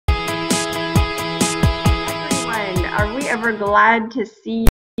ever glad to see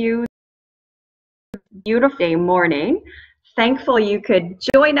you. Beautiful day morning. Thankful you could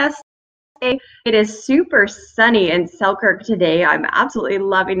join us today. It is super sunny in Selkirk today. I'm absolutely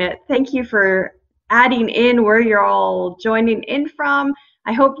loving it. Thank you for adding in where you're all joining in from.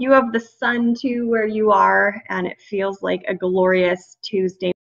 I hope you have the sun too where you are and it feels like a glorious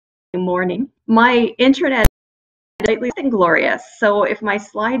Tuesday morning. My internet is glorious, so if my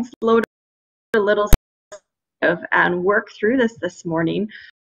slides load a little and work through this morning,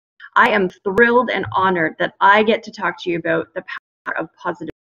 I am thrilled and honored that I get to talk to you about the power of positive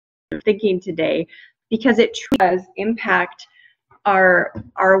thinking today, because it truly does impact our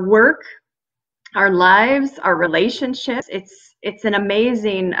work, our lives, our relationships. It's an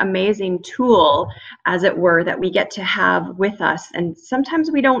amazing tool, as it were, that we get to have with us, and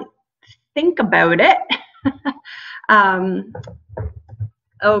sometimes we don't think about it.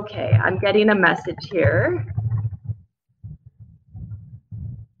 Okay, I'm getting a message here.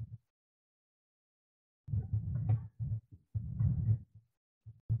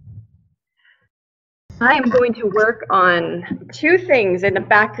 I am going to work on two things in the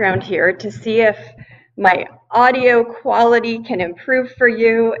background here to see if my audio quality can improve for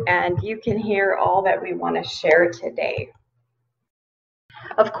you and you can hear all that we want to share today.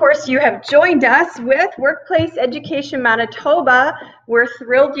 Of course, you have joined us with Workplace Education Manitoba. We're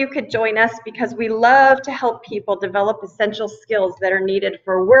thrilled you could join us because we love to help people develop essential skills that are needed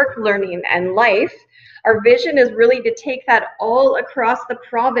for work, learning, and life. Our vision is really to take that all across the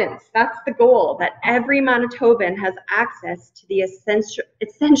province. That's the goal, that every Manitoban has access to the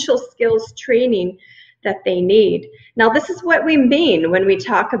essential skills training that they need. Now, this is what we mean when we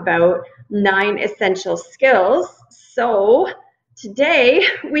talk about 9 essential skills. So today,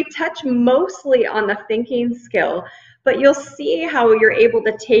 we touch mostly on the thinking skill, but you'll see how you're able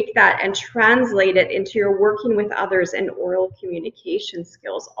to take that and translate it into your working with others and oral communication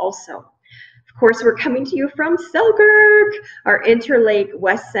skills also. Of course, we're coming to you from Selkirk. Our Interlake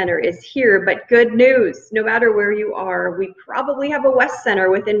West Center is here, but good news, no matter where you are, we probably have a West Center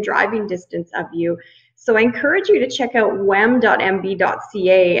within driving distance of you. So I encourage you to check out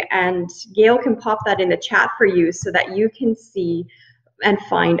wem.mb.ca, and Gail can pop that in the chat for you so that you can see and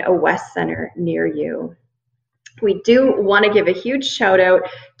find a West Center near you. We do want to give a huge shout out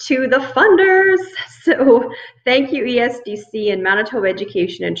to the funders. So thank you, ESDC and Manitoba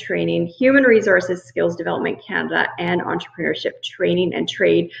Education and Training, Human Resources Skills Development Canada, and Entrepreneurship Training and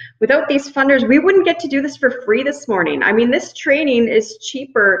Trade. Without these funders, we wouldn't get to do this for free this morning. I mean, this training is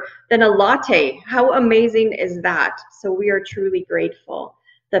cheaper than a latte. How amazing is that? So we are truly grateful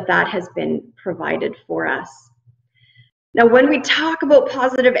that that has been provided for us. Now, when we talk about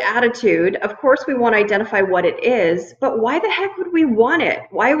positive attitude, of course, we want to identify what it is, but why the heck would we want it?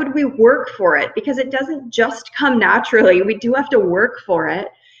 Why would we work for it? Because it doesn't just come naturally. We do have to work for it.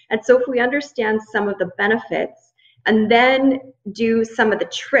 And so if we understand some of the benefits and then do some of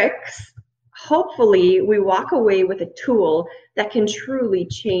the tricks, hopefully we walk away with a tool that can truly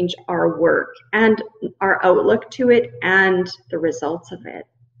change our work and our outlook to it and the results of it.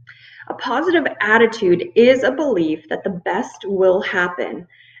 A positive attitude is a belief that the best will happen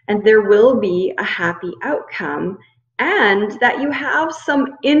and there will be a happy outcome, and that you have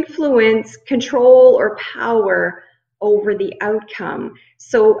some influence, control, or power over the outcome.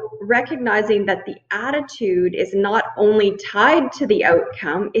 So recognizing that the attitude is not only tied to the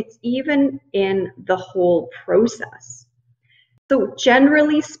outcome, it's even in the whole process. So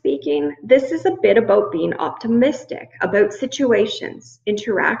generally speaking, this is a bit about being optimistic about situations,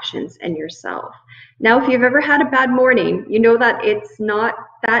 interactions, and yourself. Now, if you've ever had a bad morning, you know that it's not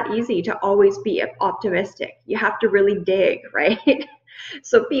that easy to always be optimistic. You have to really dig, right?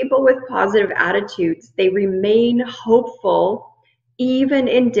 So people with positive attitudes, they remain hopeful even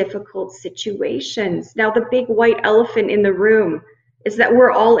in difficult situations. Now, the big white elephant in the room is that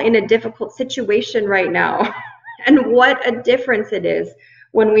we're all in a difficult situation right now. And what a difference it is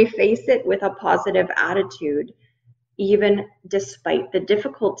when we face it with a positive attitude, even despite the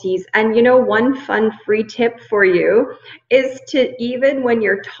difficulties. And you know, one fun free tip for you is to, even when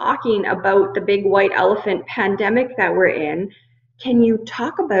you're talking about the big white elephant pandemic that we're in, can you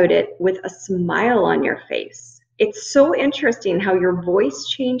talk about it with a smile on your face? It's so interesting how your voice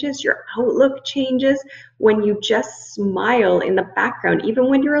changes, your outlook changes when you just smile in the background, even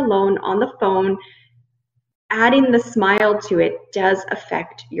when you're alone on the phone. Adding the smile to it does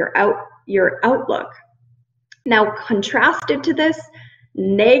affect your outlook. Now, contrasted to this,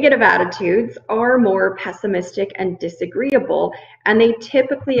 negative attitudes are more pessimistic and disagreeable, and they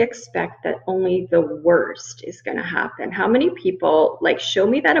typically expect that only the worst is going to happen. How many people, like, show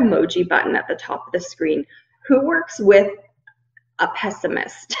me that emoji button at the top of the screen, who works with a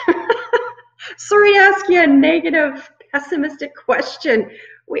pessimist? Sorry to ask you a negative, pessimistic question.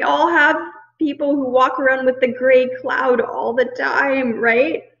 We all have people who walk around with the gray cloud all the time,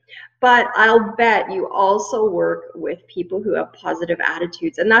 right? But I'll bet you also work with people who have positive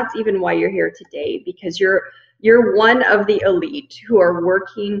attitudes. And that's even why you're here today, because you're one of the elite who are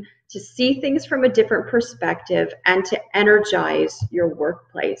working to see things from a different perspective and to energize your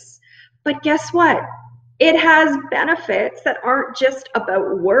workplace. But guess what? It has benefits that aren't just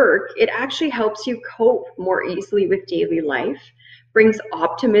about work. It actually helps you cope more easily with daily life, brings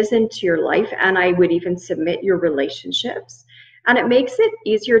optimism to your life, and I would even submit your relationships. And it makes it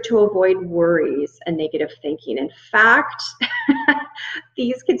easier to avoid worries and negative thinking. In fact,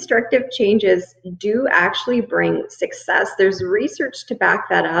 these constructive changes do actually bring success. There's research to back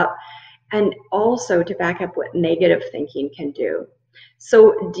that up, and also to back up what negative thinking can do.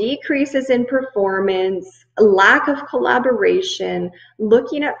 So decreases in performance, lack of collaboration,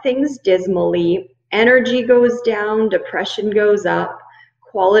 looking at things dismally, energy goes down, depression goes up,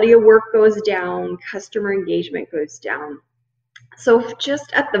 quality of work goes down, customer engagement goes down. So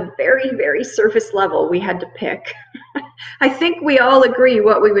just at the very, very surface level, we had to pick. I think we all agree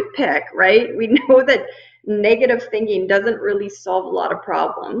what we would pick, right? We know that negative thinking doesn't really solve a lot of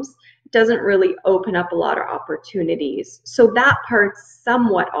problems, doesn't really open up a lot of opportunities. So that part's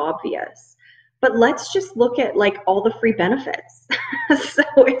somewhat obvious. But let's just look at like all the free benefits. So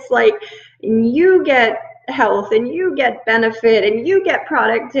it's like you get health and you get benefit and you get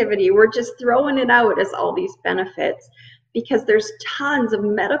productivity. We're just throwing it out as all these benefits, because there's tons of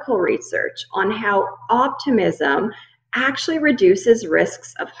medical research on how optimism actually reduces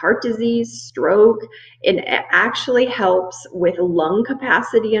risks of heart disease, stroke. It actually helps with lung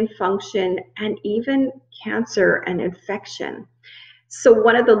capacity and function, and even cancer and infection. So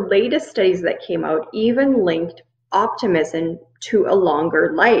one of the latest studies that came out even linked optimism to a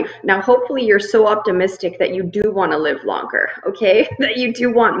longer life. Now, hopefully you're so optimistic that you do want to live longer, okay? That you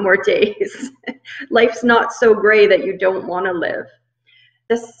do want more days. Life's not so gray that you don't want to live.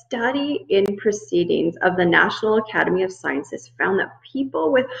 The study in proceedings of the National Academy of Sciences found that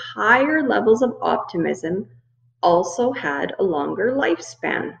people with higher levels of optimism also had a longer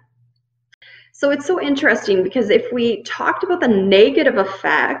lifespan. So it's so interesting, because if we talked about the negative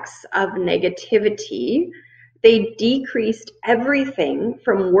effects of negativity, they decreased everything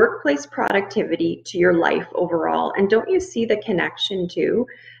from workplace productivity to your life overall. And don't you see the connection too?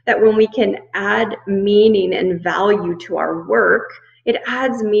 That when we can add meaning and value to our work, it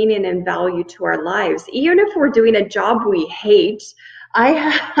adds meaning and value to our lives. Even if we're doing a job we hate, I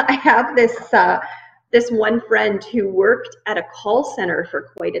have this one friend who worked at a call center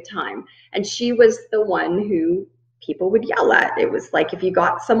for quite a time, and she was the one who people would yell at. It was like if you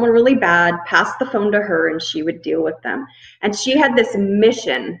got someone really bad, pass the phone to her and she would deal with them. And she had this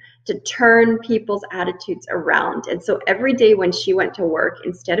mission to turn people's attitudes around. And so every day when she went to work,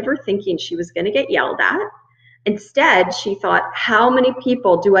 instead of her thinking she was going to get yelled at, instead she thought, how many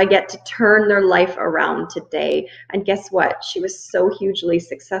people do I get to turn their life around today? And guess what? She was so hugely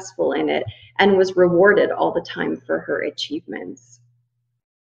successful in it and was rewarded all the time for her achievements.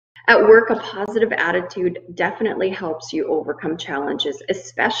 At work, a positive attitude definitely helps you overcome challenges,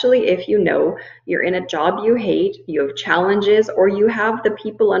 especially if you know you're in a job you hate, you have challenges, or you have the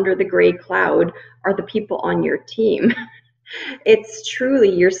people under the gray cloud are the people on your team. It's truly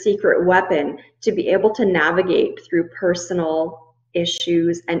your secret weapon to be able to navigate through personal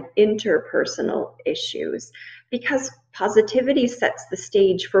issues and interpersonal issues, because positivity sets the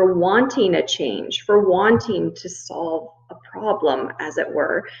stage for wanting a change, for wanting to solve a problem, as it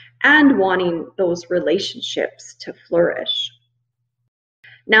were, and wanting those relationships to flourish.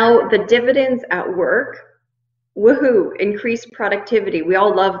 Now, the dividends at work, woohoo, increased productivity. We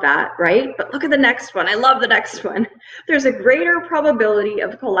all love that, right? But look at the next one. I love the next one. There's a greater probability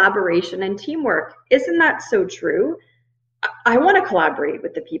of collaboration and teamwork. Isn't that so true? I want to collaborate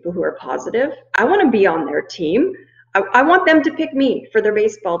with the people who are positive. I want to be on their team. I want them to pick me for their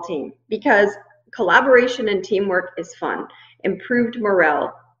baseball team, because collaboration and teamwork is fun. Improved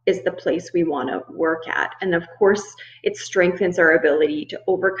morale is the place we want to work at. And of course, it strengthens our ability to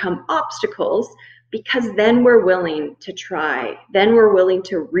overcome obstacles, because then we're willing to try, then we're willing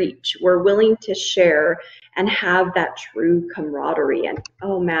to reach, we're willing to share and have that true camaraderie. And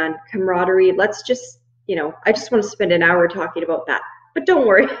oh man, camaraderie, let's just, I just want to spend an hour talking about that, but don't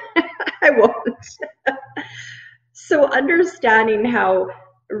worry, I won't. So understanding how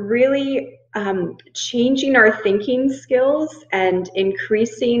really changing our thinking skills and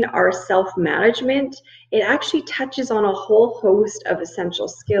increasing our self-management, it actually touches on a whole host of essential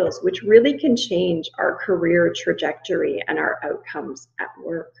skills, which really can change our career trajectory and our outcomes at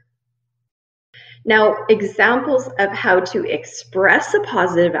work. Now, examples of how to express a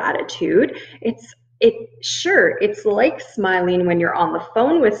positive attitude, it's like smiling when you're on the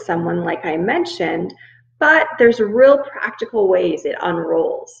phone with someone, like I mentioned, but there's real practical ways it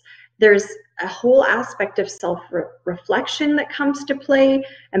unrolls. There's a whole aspect of self-reflection that comes to play,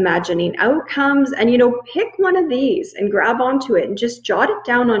 imagining outcomes, and pick one of these and grab onto it and just jot it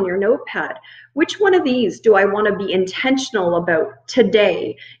down on your notepad. Which one of these do I want to be intentional about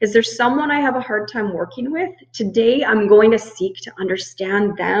today? Is there someone I have a hard time working with? Today, I'm going to seek to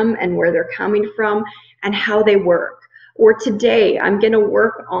understand them and where they're coming from and how they work. Or today, I'm going to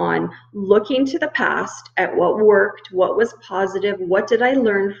work on looking to the past at what worked, what was positive, what did I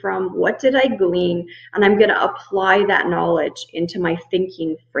learn from, what did I glean, and I'm going to apply that knowledge into my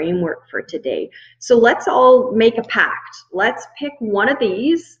thinking framework for today. So let's all make a pact. Let's pick one of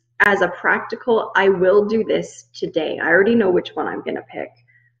these as a practical, I will do this today. I already know which one I'm going to pick.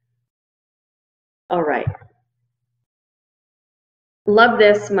 All right. Love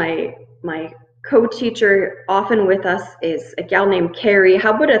this. My co-teacher often with us is a gal named Carrie.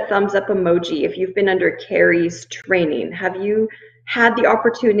 How about a thumbs up emoji if you've been under Carrie's training? Have you had the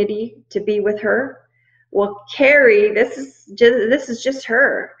opportunity to be with her? Well, Carrie, this is just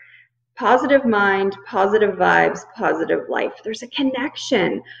her. Positive mind, positive vibes, positive life. There's a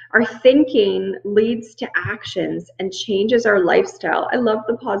connection. Our thinking leads to actions and changes our lifestyle. I love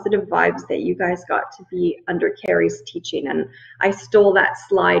the positive vibes that you guys got to be under Carrie's teaching, and I stole that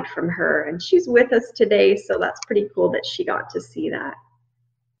slide from her, and she's with us today, so that's pretty cool that she got to see that.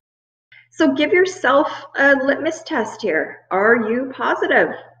 So give yourself a litmus test here. Are you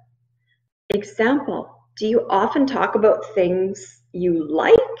positive? Example, do you often talk about things you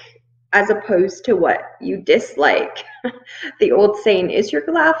like as opposed to what you dislike? The old saying, is your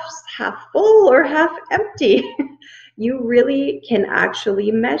glass half full or half empty? You really can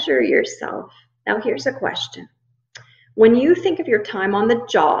actually measure yourself. Now here's a question. When you think of your time on the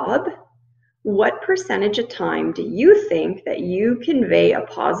job, what percentage of time do you think that you convey a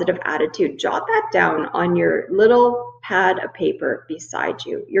positive attitude? Jot that down on your little pad of paper beside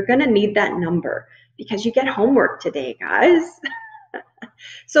you. You're going to need that number because you get homework today, guys.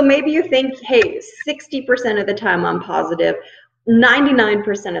 So maybe you think, hey, 60% of the time I'm positive,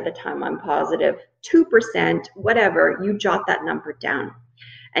 99% of the time I'm positive, 2%, whatever, you jot that number down.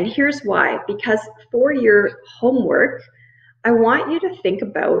 And here's why, because for your homework, I want you to think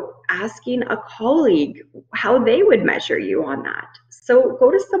about asking a colleague how they would measure you on that. So go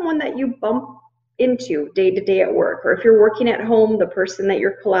to someone that you bump into day to day at work, or if you're working at home, the person that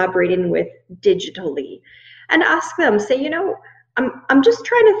you're collaborating with digitally, and ask them, say, I'm just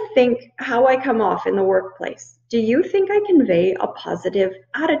trying to think how I come off in the workplace. Do you think I convey a positive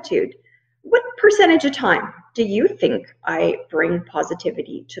attitude? What percentage of time do you think I bring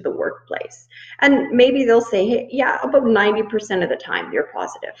positivity to the workplace? And maybe they'll say, hey, yeah, about 90% of the time you're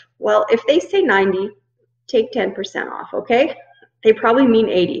positive. Well, if they say 90, take 10% off, okay? They probably mean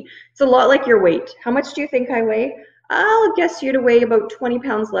 80. It's a lot like your weight. How much do you think I weigh? I'll guess you to weigh about 20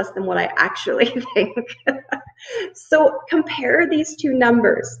 pounds less than what I actually think. So compare these two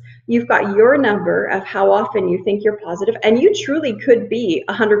numbers. You've got your number of how often you think you're positive, and you truly could be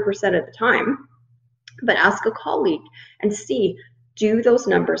 100% of the time, but ask a colleague and see, do those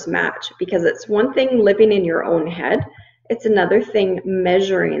numbers match? Because it's one thing living in your own head, it's another thing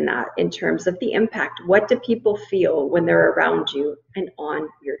measuring that in terms of the impact. What do people feel when they're around you and on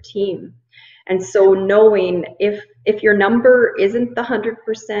your team? And so knowing if your number isn't the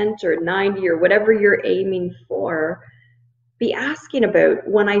 100% or 90 or whatever you're aiming for, be asking about,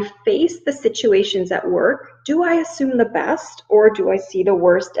 when I face the situations at work, do I assume the best or do I see the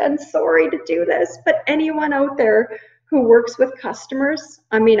worst? And sorry to do this, but anyone out there who works with customers,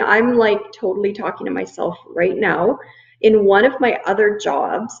 I mean, I'm like totally talking to myself right now. In one of my other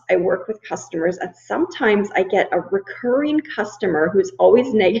jobs, I work with customers, and sometimes I get a recurring customer who's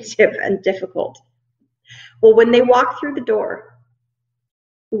always negative and difficult. Well, when they walk through the door,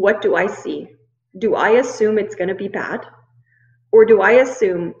 what do I see? Do I assume it's going to be bad? Or do I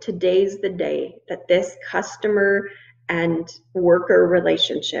assume today's the day that this customer and worker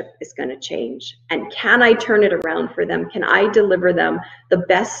relationship is going to change? And can I turn it around for them? Can I deliver them the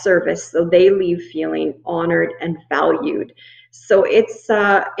best service so they leave feeling honored and valued? So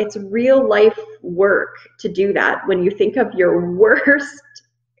it's real life work to do that. When you think of your worst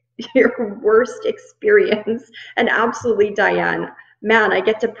experience, and absolutely, Diane, man, I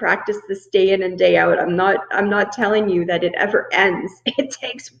get to practice this day in and day out. I'm not telling you that it ever ends. It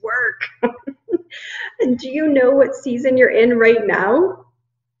takes work. And do you know what season you're in right now?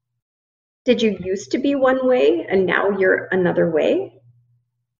 Did you used to be one way and now you're another way?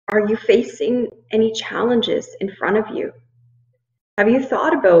 Are you facing any challenges in front of you? Have you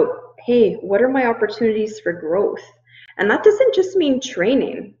thought about, hey, what are my opportunities for growth? And that doesn't just mean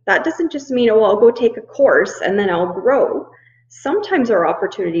training. That doesn't just mean, oh, I'll go take a course and then I'll grow. Sometimes our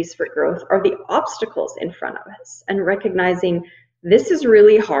opportunities for growth are the obstacles in front of us, and recognizing this is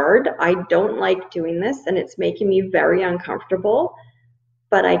really hard. I don't like doing this and it's making me very uncomfortable.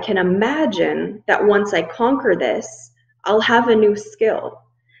 But I can imagine that once I conquer this, I'll have a new skill.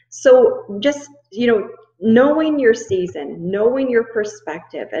 So just, knowing your season, knowing your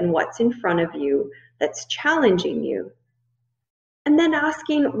perspective and what's in front of you that's challenging you, and then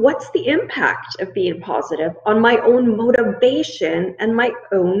asking, what's the impact of being positive on my own motivation and my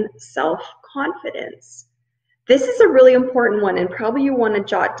own self-confidence? This is a really important one, and probably you want to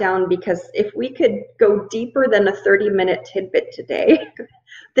jot down, because if we could go deeper than a 30-minute tidbit today,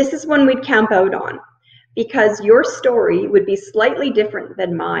 this is one we'd camp out on, because your story would be slightly different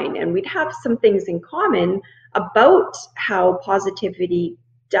than mine, and we'd have some things in common about how positivity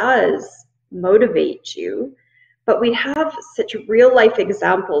does motivate you, but we have such real life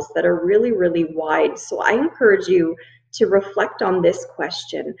examples that are really, really wide. So I encourage you to reflect on this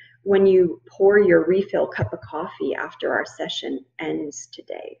question when you pour your refill cup of coffee after our session ends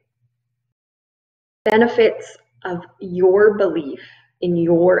today. Benefits of your belief in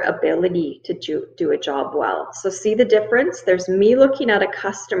your ability to do a job well. So see the difference? There's me looking at a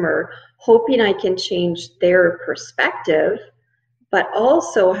customer, hoping I can change their perspective, but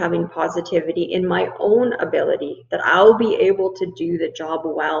also having positivity in my own ability, that I'll be able to do the job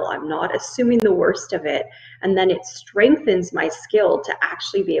well. I'm not assuming the worst of it. And then it strengthens my skill to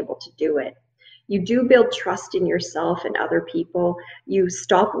actually be able to do it. You do build trust in yourself and other people. You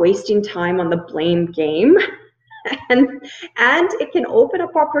stop wasting time on the blame game. And it can open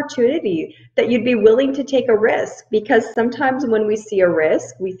up opportunity that you'd be willing to take a risk, because sometimes when we see a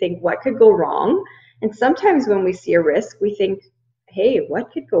risk, we think, what could go wrong? And sometimes when we see a risk, we think, hey, what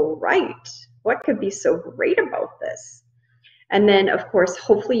could go right? What could be so great about this? And then, of course,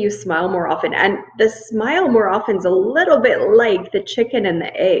 hopefully you smile more often. And the smile more often is a little bit like the chicken and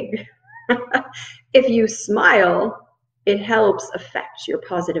the egg. If you smile, it helps affect your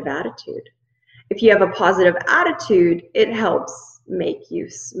positive attitude. If you have a positive attitude, it helps make you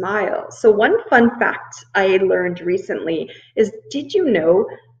smile. So one fun fact I learned recently is, did you know,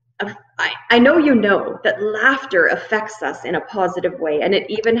 I know you know that laughter affects us in a positive way, and it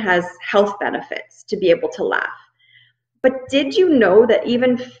even has health benefits to be able to laugh. But did you know that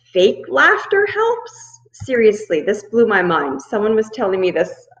even fake laughter helps? Seriously, this blew my mind. Someone was telling me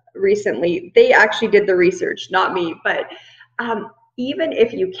this recently. They actually did the research, not me, but even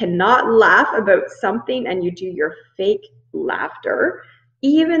if you cannot laugh about something and you do your fake laughter,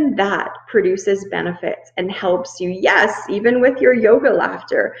 even that produces benefits and helps you, yes, even with your yoga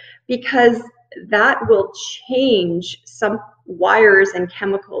laughter, because that will change some wires and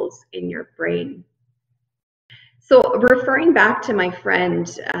chemicals in your brain. So referring back to my friend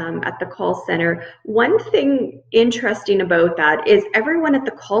at the call center, one thing interesting about that is everyone at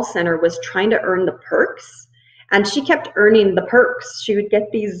the call center was trying to earn the perks, and she kept earning the perks. She would get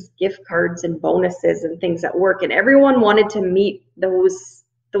these gift cards and bonuses and things at work, and everyone wanted to meet those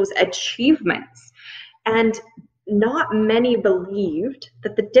achievements. And not many believed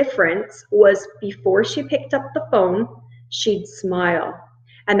that the difference was before she picked up the phone, she'd smile.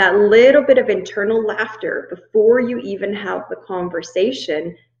 And that little bit of internal laughter before you even have the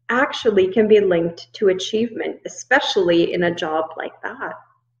conversation actually can be linked to achievement, especially in a job like that.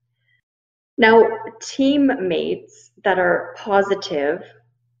 Now, teammates that are positive,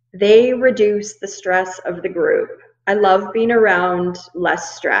 they reduce the stress of the group. I love being around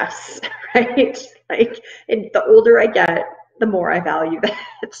less stress, right? Like, the older I get, the more I value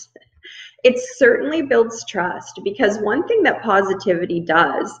that. It certainly builds trust, because one thing that positivity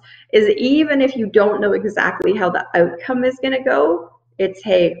does is, even if you don't know exactly how the outcome is going to go, it's,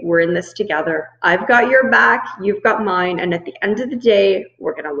 hey, we're in this together. I've got your back, you've got mine, and at the end of the day,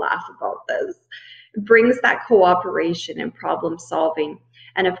 we're going to laugh about this. It brings that cooperation and problem solving.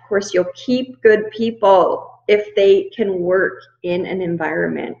 And of course, you'll keep good people if they can work in an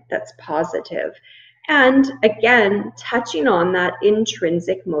environment that's positive. And again, touching on that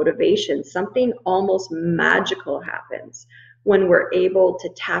intrinsic motivation, something almost magical happens when we're able to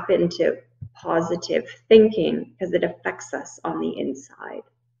tap into positive thinking, because it affects us on the inside.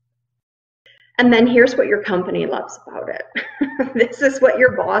 And then here's what your company loves about it. This is what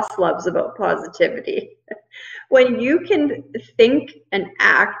your boss loves about positivity. When you can think and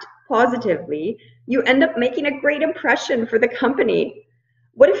act positively, you end up making a great impression for the company.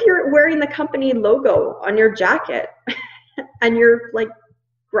 What if you're wearing the company logo on your jacket and you're like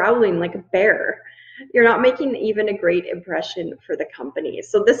growling like a bear? You're not making even a great impression for the company.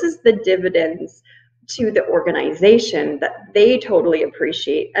 So this is the dividends to the organization that they totally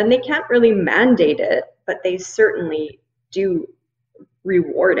appreciate, and they can't really mandate it, but they certainly do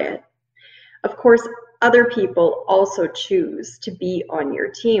reward it. Of course, other people also choose to be on your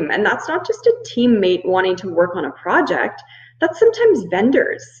team, and that's not just a teammate wanting to work on a project, that's sometimes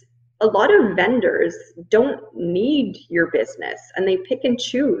vendors. A lot of vendors don't need your business, and they pick and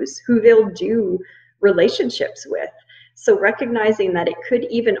choose who they'll do relationships with. So recognizing that it could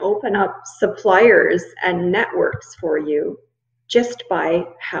even open up suppliers and networks for you just by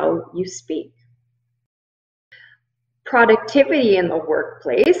how you speak. Productivity in the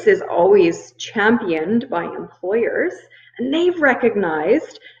workplace is always championed by employers, and they've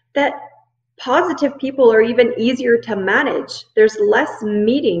recognized that positive people are even easier to manage. There's less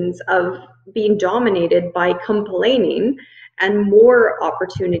meetings of being dominated by complaining and more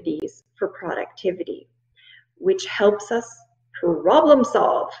opportunities for productivity, which helps us problem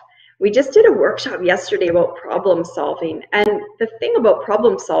solve. We just did a workshop yesterday about problem solving, and the thing about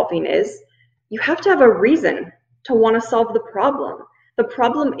problem solving is you have to have a reason to want to solve the problem. The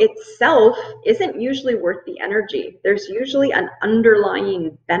problem itself isn't usually worth the energy. There's usually an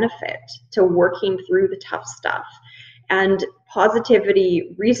underlying benefit to working through the tough stuff. And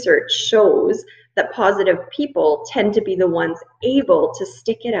positivity research shows that positive people tend to be the ones able to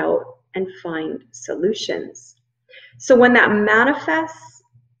stick it out and find solutions. So when that manifests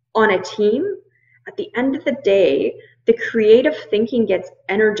on a team, at the end of the day, the creative thinking gets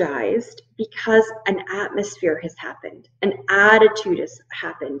energized because an atmosphere has happened, an attitude has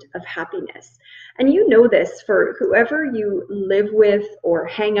happened of happiness. And you know this for whoever you live with or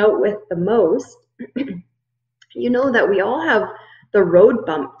hang out with the most, you know that we all have the road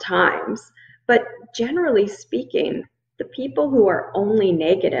bump times, but generally speaking, the people who are only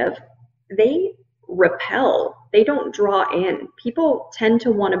negative, they repel, they don't draw in. People tend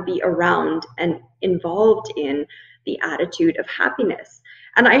to want to be around and involved in the attitude of happiness.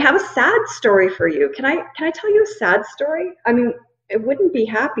 And I have a sad story for you. Can I tell you a sad story? I mean, it wouldn't be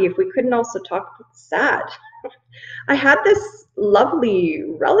happy if we couldn't also talk sad. I had this lovely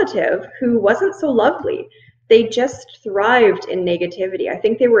relative who wasn't so lovely. They just thrived in negativity. I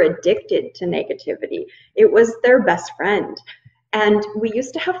think they were addicted to negativity. It was their best friend. And we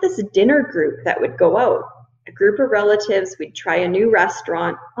used to have this dinner group that would go out, a group of relatives. We'd try a new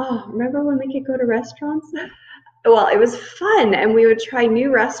restaurant. Oh, remember when we could go to restaurants? Well, it was fun, and we would try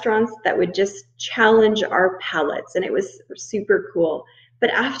new restaurants that would just challenge our palates, and it was super cool.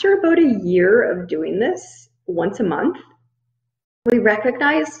 But after about a year of doing this once a month, we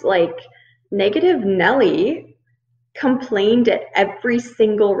recognized like negative Nellie complained at every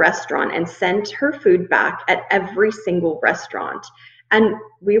single restaurant and sent her food back at every single restaurant. And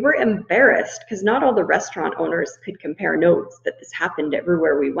we were embarrassed because not all the restaurant owners could compare notes that this happened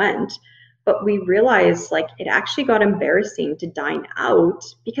everywhere we went. But we realized like it actually got embarrassing to dine out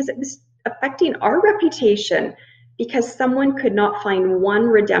because it was affecting our reputation because someone could not find one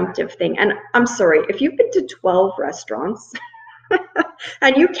redemptive thing. And I'm sorry, if you've been to 12 restaurants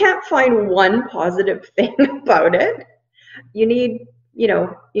and you can't find one positive thing about it, you need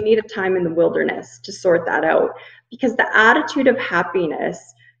a time in the wilderness to sort that out, because the attitude of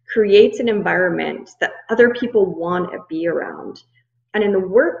happiness creates an environment that other people want to be around. And in the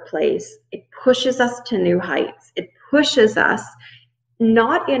workplace, it pushes us to new heights. It pushes us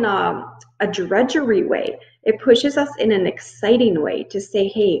not in a drudgery way. It pushes us in an exciting way to say,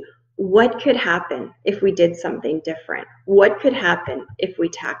 hey, what could happen if we did something different? What could happen if we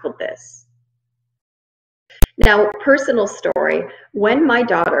tackled this? Now, personal story, when my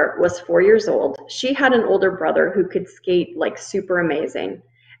daughter was 4 years old, she had an older brother who could skate like super amazing.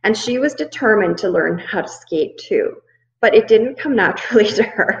 And she was determined to learn how to skate too. But it didn't come naturally to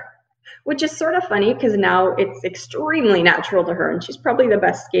her, which is sort of funny because now it's extremely natural to her and she's probably the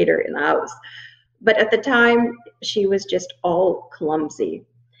best skater in the house. But at the time, she was just all clumsy.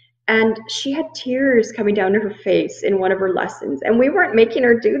 And she had tears coming down to her face in one of her lessons. And we weren't making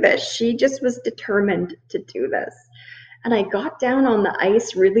her do this. She just was determined to do this. And I got down on the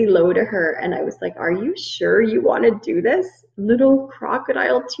ice really low to her and I was like, are you sure you want to do this? Little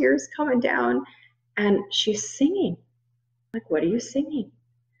crocodile tears coming down. And she's singing. Like, what are you singing?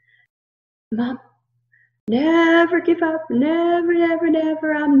 Mom, Never give up, never, never,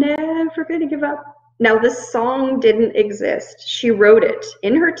 never, I'm never gonna give up. Now, this song didn't exist. She wrote it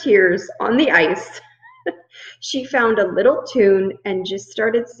in her tears on the ice. She found a little tune and just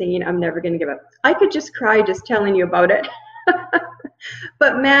started singing, I'm never gonna give up. I could just cry just telling you about it.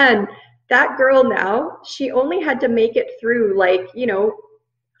 But man, that girl now, she only had to make it through, like,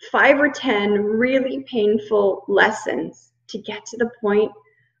 5 or 10 really painful lessons to get to the point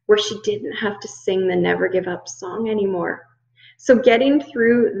where she didn't have to sing the Never Give Up song anymore. So getting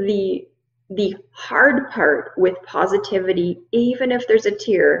through the hard part with positivity, even if there's a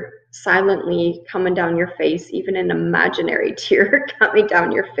tear silently coming down your face, even an imaginary tear coming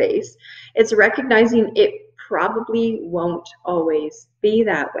down your face, it's recognizing it probably won't always be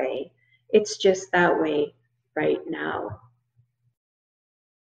that way. It's just that way right now.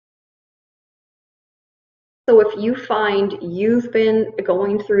 So if you find you've been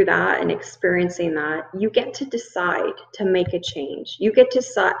going through that and experiencing that, you get to decide to make a change. You get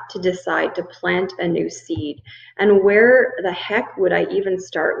to decide to plant a new seed. And where the heck would I even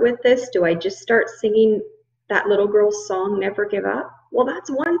start with this? Do I just start singing that little girl's song, Never Give Up? Well, that's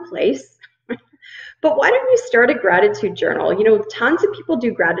one place. But why don't you start a gratitude journal? Tons of people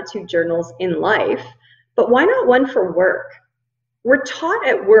do gratitude journals in life, but why not one for work? We're taught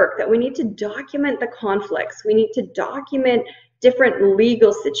at work that we need to document the conflicts. We need to document different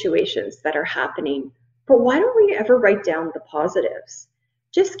legal situations that are happening. But why don't we ever write down the positives?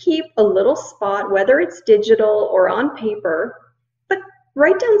 Just keep a little spot, whether it's digital or on paper, but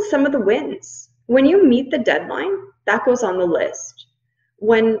write down some of the wins. When you meet the deadline, that goes on the list.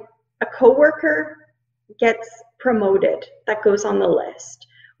 When a coworker gets promoted, that goes on the list.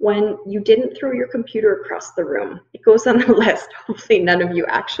 When you didn't throw your computer across the room, it goes on the list. Hopefully none of you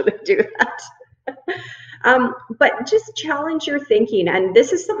actually do that. But just challenge your thinking, and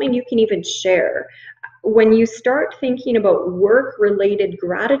this is something you can even share. When you start thinking about work-related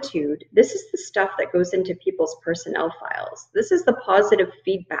gratitude, this is the stuff that goes into people's personnel files. This is the positive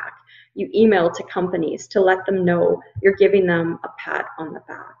feedback you email to companies to let them know you're giving them a pat on the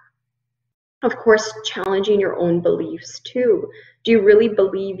back. Of course, challenging your own beliefs too. Do you really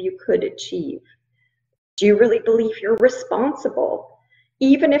believe you could achieve? Do you really believe you're responsible?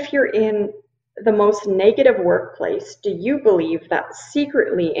 Even if you're in the most negative workplace, do you believe that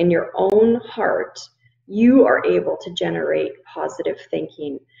secretly in your own heart, you are able to generate positive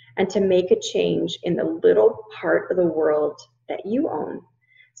thinking and to make a change in the little part of the world that you own?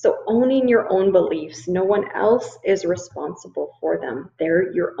 So owning your own beliefs, no one else is responsible for them.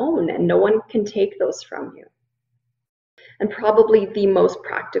 They're your own, and no one can take those from you. And probably the most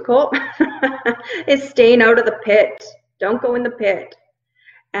practical is staying out of the pit. Don't go in the pit.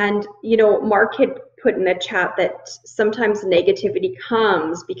 And, Mark had put in a chat that sometimes negativity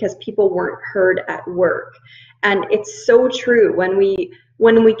comes because people weren't heard at work. And it's so true. When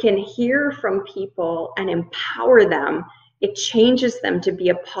we can hear from people and empower them, it changes them to be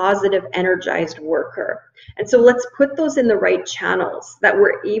a positive, energized worker. And so let's put those in the right channels, that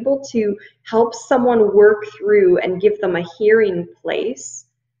we're able to help someone work through and give them a hearing place,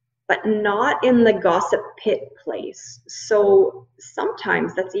 but not in the gossip pit place. So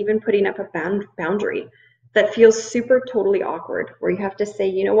sometimes that's even putting up a boundary that feels super totally awkward, where you have to say,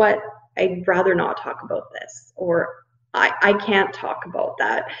 you know what, I'd rather not talk about this, or I can't talk about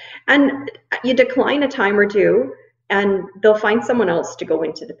that. And you decline a time or two, and they'll find someone else to go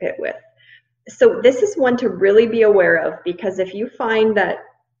into the pit with. So this is one to really be aware of, because if you find that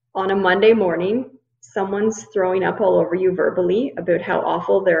on a Monday morning, someone's throwing up all over you verbally about how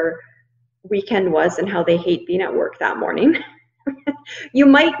awful their weekend was and how they hate being at work that morning, you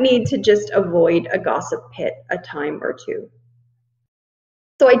might need to just avoid a gossip pit a time or two.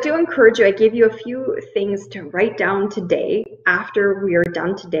 So I do encourage you, I gave you a few things to write down today after we are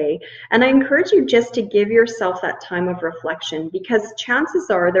done today. And I encourage you just to give yourself that time of reflection, because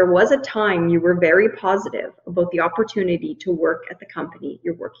chances are there was a time you were very positive about the opportunity to work at the company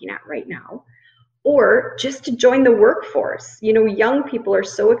you're working at right now, or just to join the workforce. Young people are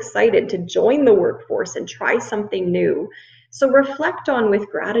so excited to join the workforce and try something new. So reflect on, with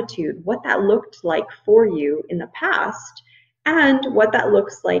gratitude, what that looked like for you in the past and what that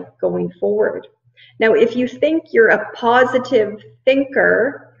looks like going forward. Now, if you think you're a positive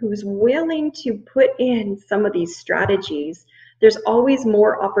thinker who's willing to put in some of these strategies, there's always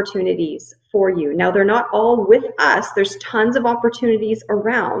more opportunities for you. Now, they're not all with us. There's tons of opportunities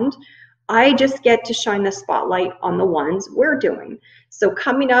around. I just get to shine the spotlight on the ones we're doing. So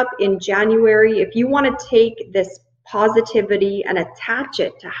coming up in January, if you want to take this positivity and attach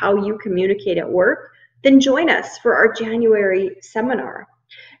it to how you communicate at work, then join us for our January seminar.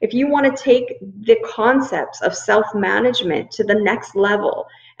 If you want to take the concepts of self-management to the next level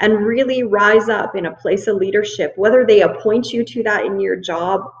and really rise up in a place of leadership, whether they appoint you to that in your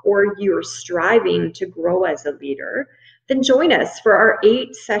job or you're striving to grow as a leader, then join us for our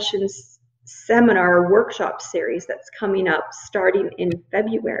 8 sessions seminar workshop series that's coming up starting in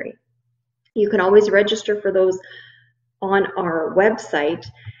February. You can always register for those on our website.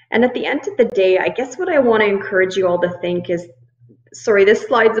 And at the end of the day, I guess what I want to encourage you all to think is, sorry, this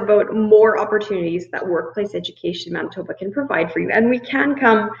slide's about more opportunities that Workplace Education Manitoba can provide for you. And we can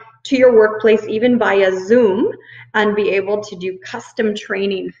come to your workplace even via Zoom and be able to do custom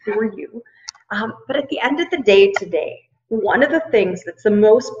training for you. But at the end of the day today, one of the things that's the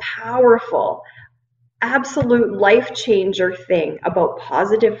most powerful, absolute life changer thing about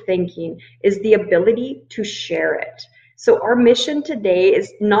positive thinking is the ability to share it. So our mission today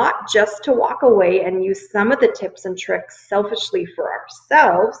is not just to walk away and use some of the tips and tricks selfishly for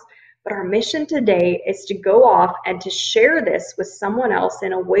ourselves, but our mission today is to go off and to share this with someone else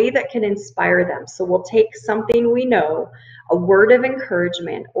in a way that can inspire them. So we'll take something we know, a word of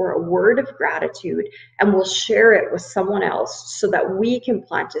encouragement or a word of gratitude, and we'll share it with someone else so that we can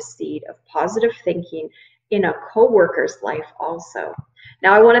plant a seed of positive thinking in a co-worker's life also.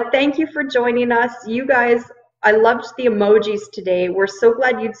 Now, I want to thank you for joining us. You guys, I loved the emojis today. We're so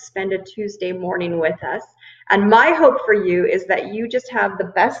glad you'd spend a Tuesday morning with us. And my hope for you is that you just have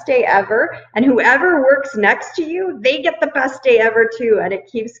the best day ever, and whoever works next to you, they get the best day ever too, and it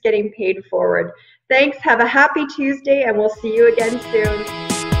keeps getting paid forward. Thanks, have a happy Tuesday, and we'll see you again soon.